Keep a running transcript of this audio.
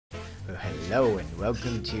Hello and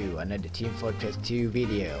welcome to another Team Fortress 2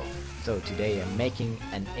 video. So today I'm making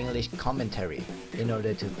an English commentary in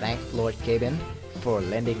order to thank Lord Gaben for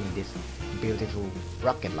lending me this beautiful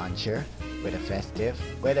rocket launcher with a festive,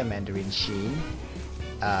 with a Mandarin sheen.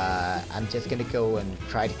 I'm just gonna go and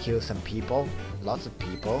try to kill some people, lots of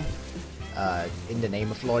people, in the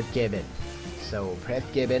name of Lord Gaben. So press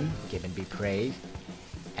Gaben, Gaben be praised,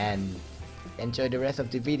 and enjoy the rest of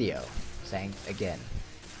the video. Thanks again.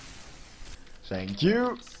 Thank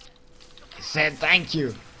you. I said thank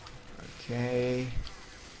you. Okay.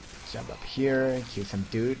 Jump up here, kill some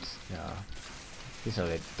dudes. No. He's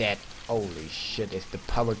already dead. Holy shit, it's the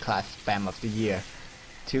power class spam of the year.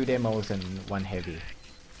 2 demos and 1 heavy.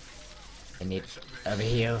 I need other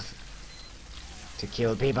heals to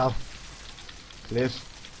kill people. Please.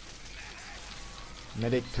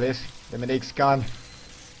 Medic, please. The medic's gone.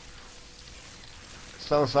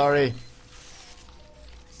 So sorry.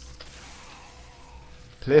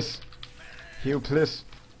 Please. Heal, please.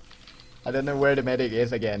 I don't know where the medic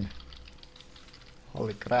is again.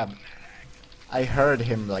 Holy crap. I heard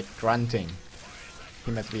him like grunting.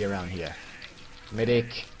 He must be around here.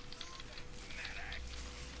 Medic.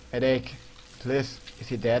 Medic. Please. Is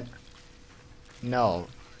he dead? No.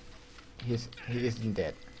 He isn't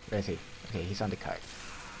dead. Where is he? Okay, he's on the cart.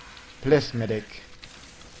 Please, medic.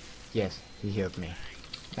 Yes, he healed me.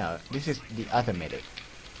 Now, this is the other medic.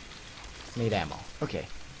 Need ammo. Okay.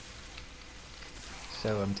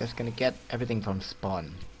 So I'm just gonna get everything from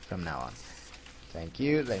spawn from now on. Thank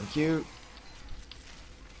you, thank you.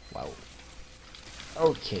 Wow.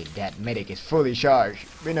 Okay, that medic is fully charged.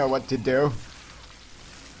 We know what to do.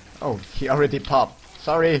 Oh, he already popped.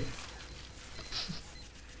 Sorry.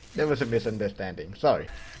 There was a misunderstanding. Sorry.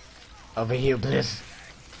 Overheal, please.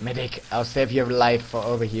 Medic, I'll save your life for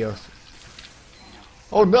overheals.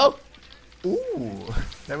 Oh no! Ooh,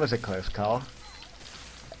 that was a close call.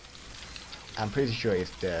 I'm pretty sure it's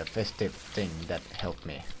the festive thing that helped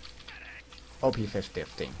me. OP festive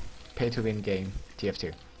thing. Pay to win game,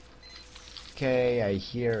 TF2. Okay, I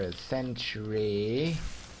hear a sentry.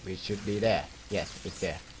 We should be there. Yes, it's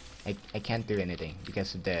there. I can't do anything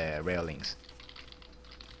because of the railings.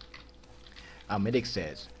 Our medic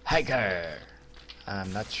says, Hiker!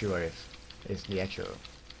 I'm not sure if it's the actual,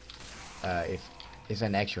 if it's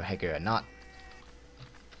an actual hacker or not.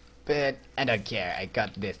 But I don't care, I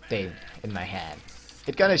got this thing in my hand.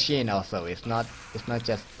 It got a sheen also, it's not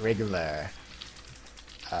just regular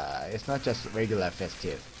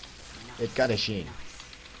festive. It got a sheen.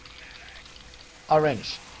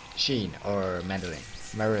 Orange sheen or mandarin.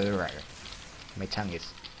 My tongue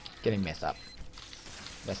is getting messed up.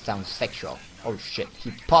 That sounds sexual. Oh shit,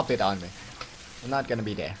 he popped it on me. I'm not gonna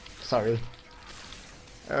be there. Sorry.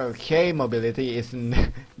 Okay, mobility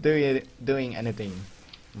isn't doing anything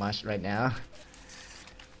much right now.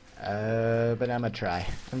 But I'm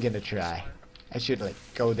gonna try. I should like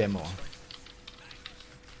go demo.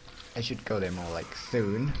 I should go demo like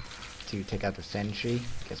soon to take out the sentry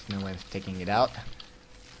because no one's taking it out.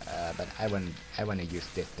 But I wanna use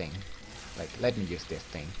this thing. Like, let me use this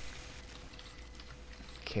thing.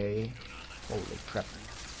 Okay. Holy crap.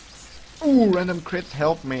 Ooh, random crits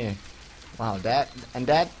help me. Wow, that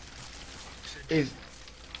is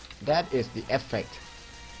the effect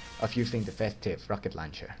of using the festive rocket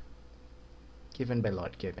launcher given by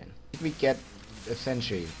Lord Gaben. Did we get the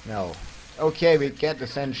sentry? No. Okay, we get the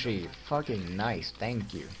sentry. Fucking nice,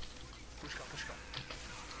 thank you.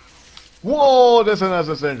 Whoa, there's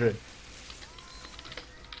another sentry.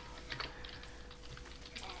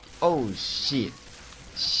 Oh shit.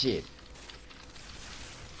 Shit.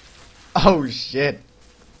 Oh shit.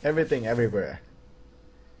 Everything everywhere.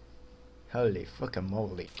 Holy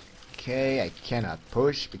fucking-moly. Okay, I cannot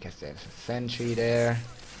push because there's a sentry there.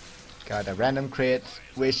 Got a random crit,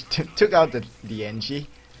 which took out the NG.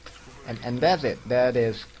 And that's it. That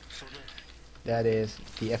is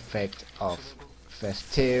the effect of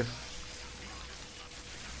festive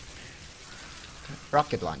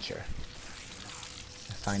rocket launcher.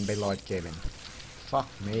 Assigned by Lord Gaben. Fuck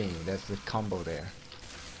me, there's the combo there.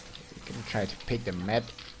 You can try to pick the med.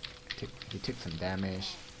 He took some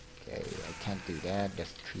damage. Okay, I can't do that.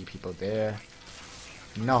 There's 3 people there.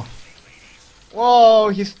 No. Whoa!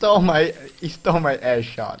 He stole my air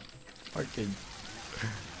shot. Okay.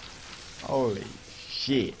 Holy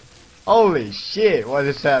shit! Holy shit! What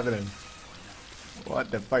is happening? What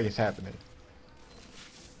the fuck is happening?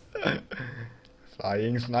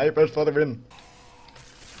 Flying snipers for the win.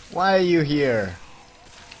 Why are you here?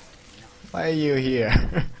 Why are you here?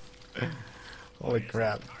 Holy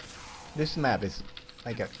crap! This map is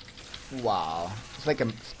like a Wow, it's like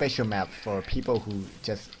a special map for people who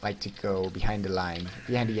just like to go behind the line,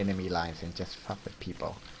 behind the enemy lines, and just fuck with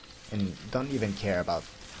people, and don't even care about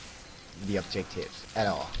the objectives at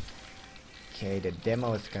all. Okay, the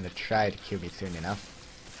demo is gonna try to kill me soon enough.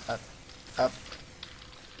 Up, up,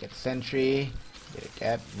 get sentry. Did it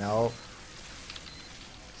get? No.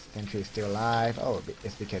 Sentry is still alive. Oh,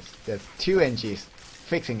 it's because there's two NGs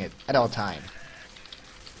fixing it at all time.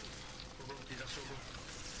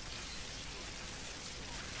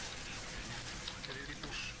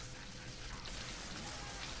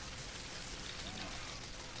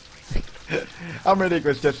 Our medic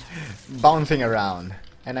was just bouncing around,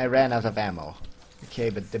 and I ran out of ammo. Okay,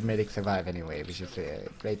 but the medic survived anyway, which is a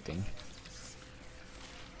great thing.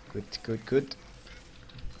 Good, good, good.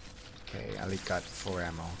 Okay, I only got 4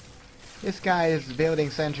 ammo. This guy is building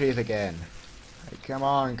sentries again. Like, come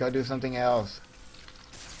on, go do something else.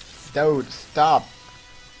 Dude, stop!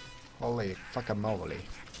 Holy fucking moly.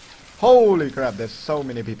 Holy crap, there's so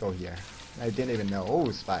many people here. I didn't even know. Oh,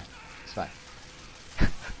 spy. Spy.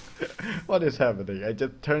 What is happening? I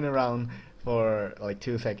just turn around for like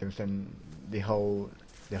 2 seconds and the whole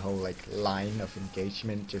like line of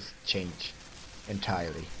engagement just changed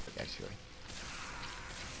entirely, actually.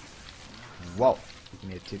 Whoa! We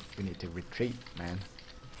need to retreat, man.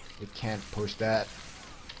 We can't push that.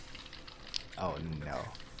 Oh no.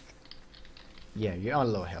 Yeah, you're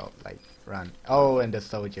on low health, like run. Oh, and the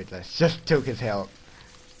soldier just took his health.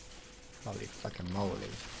 Holy fucking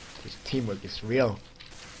moly. This teamwork is real.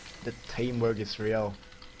 The teamwork is real.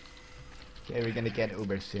 Okay, we're gonna get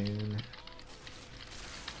Uber soon.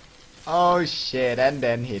 Oh shit, and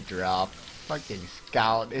then he dropped. Fucking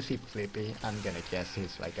scout, is he flippy? I'm gonna guess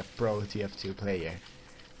he's like a pro TF2 player.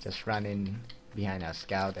 Just run in behind our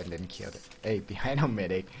scout and then killed it. Hey, behind our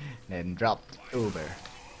medic, then dropped Uber.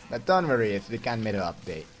 But don't worry, it's the gun middle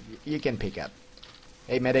update. You can pick up.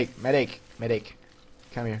 Hey medic, medic, medic.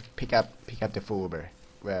 Come here, pick up the full Uber.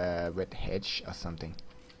 With hedge or something.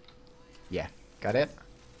 Yeah, got it?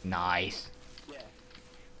 Nice.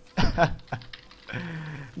 Yeah.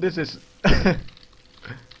 This is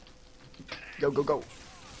go, go, go.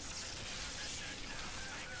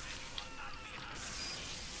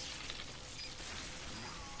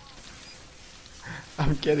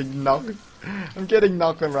 I'm getting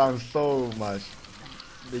knocked around so much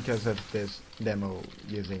because of this demo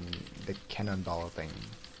using the cannonball thing,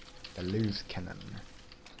 the loose cannon.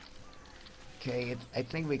 Okay, I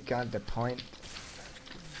think we got the point.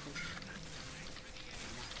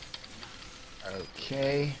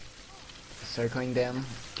 Okay, circling them,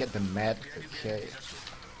 get the med. Okay.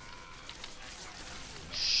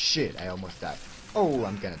 Shit, I almost died. Oh,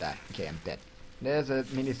 I'm gonna die. Okay, I'm dead. There's a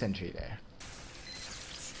mini sentry there.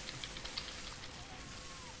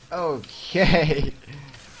 Okay.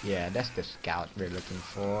 Yeah, that's the scout we're looking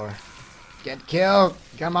for. Get killed!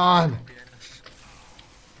 Come on!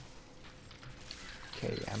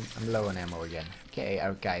 Okay, I'm low on ammo again. Okay,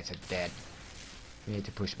 our guys are dead. We need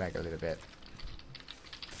to push back a little bit.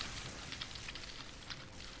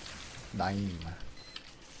 Damn.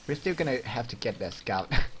 We're still gonna have to get that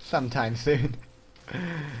scout sometime soon.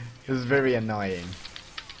 It's very annoying.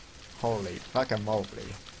 Holy fucking moly.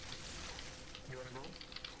 You wanna go?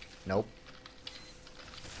 Nope.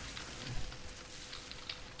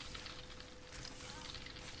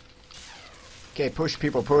 Okay, push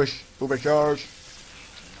people, push. Overcharge.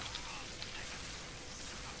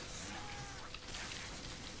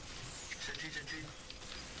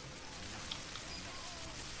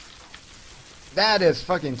 That is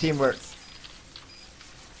fucking teamwork.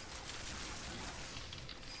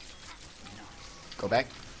 Go back.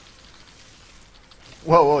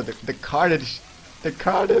 Whoa, whoa, the card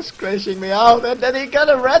is crashing me out, and then he got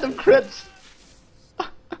a random crit.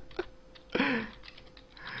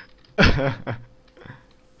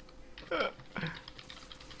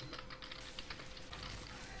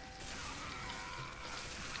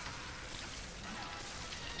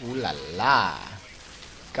 Ooh la la.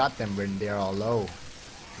 Got them when they're all low.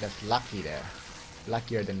 That's lucky there.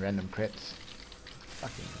 Luckier than random crits.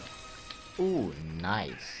 Fucking. Ooh,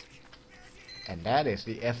 nice. And that is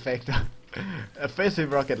the effect of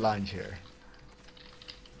offensive rocket launcher.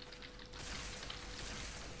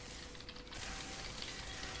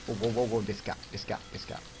 Whoa, whoa, whoa, whoa, this guy.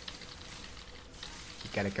 You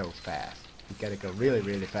gotta go fast. You gotta go really,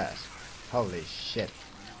 really fast. Holy shit.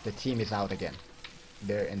 The team is out again.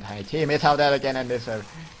 Their entire team is out there again, and there's a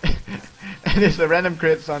and there's a random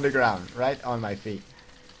crits on the ground, right on my feet.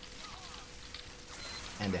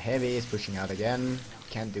 And the heavy is pushing out again.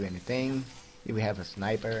 Can't do anything. Do we have a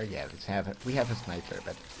sniper? Yeah, we have a sniper,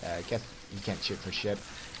 but I guess you can't shoot for shit.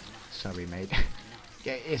 Sorry, mate.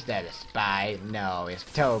 Yeah, is that a spy? No, it's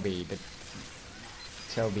Toby, the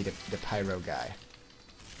pyro guy.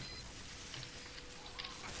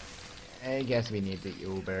 I guess we need the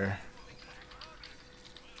Uber.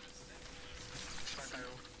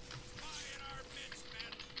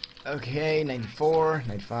 Okay, 94,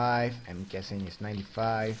 95. I'm guessing it's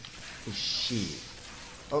 95. Oh shit.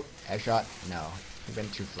 Oh, headshot. No, he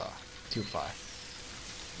went too far. Too far.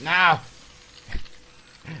 No.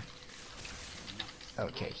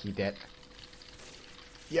 Okay, he dead.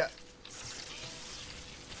 Yeah.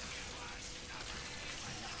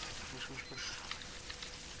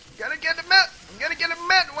 Gotta get him met! Gotta get him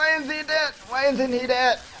met! Why isn't he dead? Why isn't he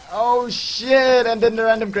dead? Oh shit! And then the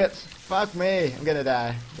random crits. Fuck me! I'm gonna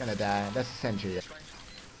die. Gonna die. That's a sentry.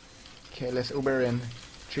 Okay, let's Uber in.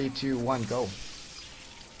 3, 2, 1, go.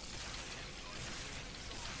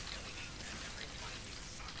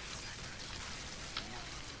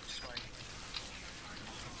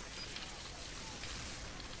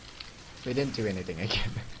 We didn't do anything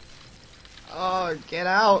again. Oh, get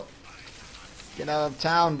out! Get out of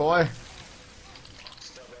town, boy!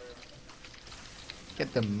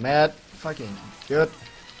 Get the med. Fucking good.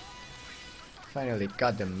 Finally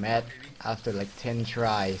got the med after like 10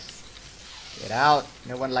 tries. Get out!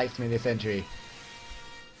 No one likes me this entry.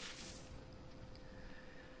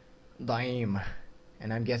 Damn.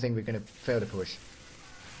 And I'm guessing we're gonna fail the push.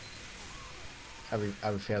 Are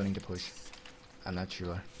we failing the push? I'm not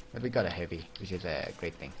sure. But we got a heavy, which is a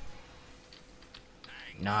great thing.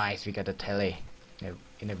 Nice, we got a tele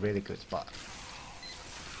in a really good spot.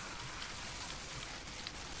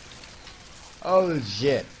 Oh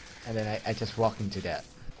shit! And then I just walk into that.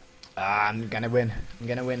 I'm gonna win. I'm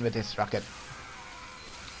gonna win with this rocket.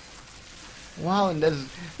 Wow, and there's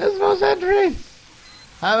no sentry!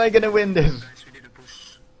 How am I gonna win this?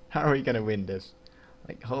 How are we gonna win this?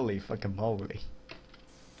 Like, holy fucking moly.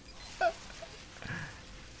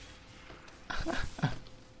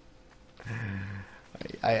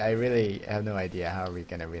 I really have no idea how we're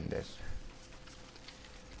gonna win this.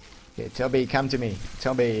 Okay, Toby, come to me.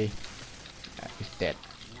 Toby is dead.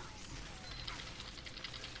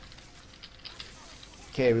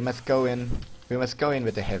 Okay, we must go in. We must go in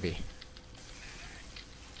with the heavy.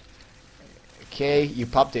 Okay, you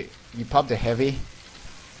popped it. You popped the heavy.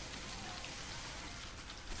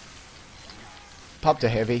 Pop the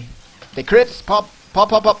heavy. The crits! Pop! Pop,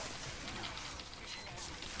 pop, pop!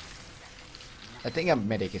 I think our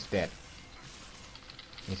medic is dead.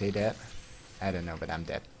 Is he dead? I don't know, but I'm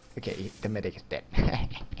dead. Okay, the medic is dead.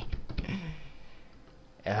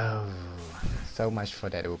 Oh, so much for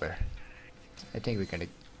that Uber. I think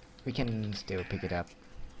we can still pick it up.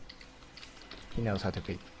 He knows how to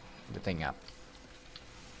pick the thing up.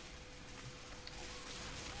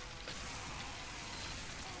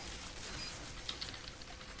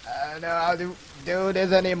 I don't know how to do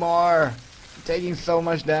this anymore. I'm taking so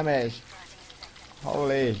much damage.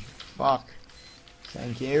 Holy fuck.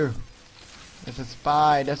 Thank you. There's a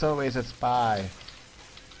spy. There's always a spy.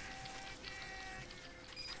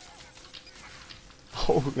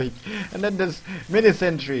 Holy. And then this mini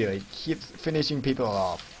sentry like keeps finishing people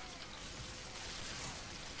off.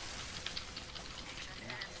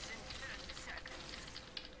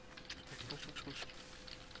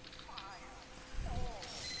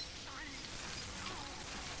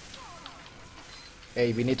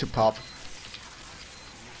 Hey, we need to pop.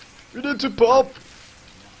 We need to pop!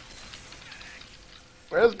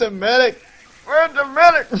 Where's the medic? Where's the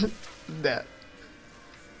medic? Dead.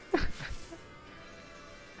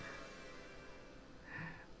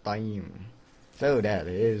 Damn. So that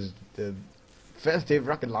is the festive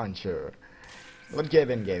rocket launcher Lord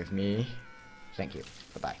Gaben gave me. Thank you.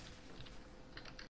 Bye bye.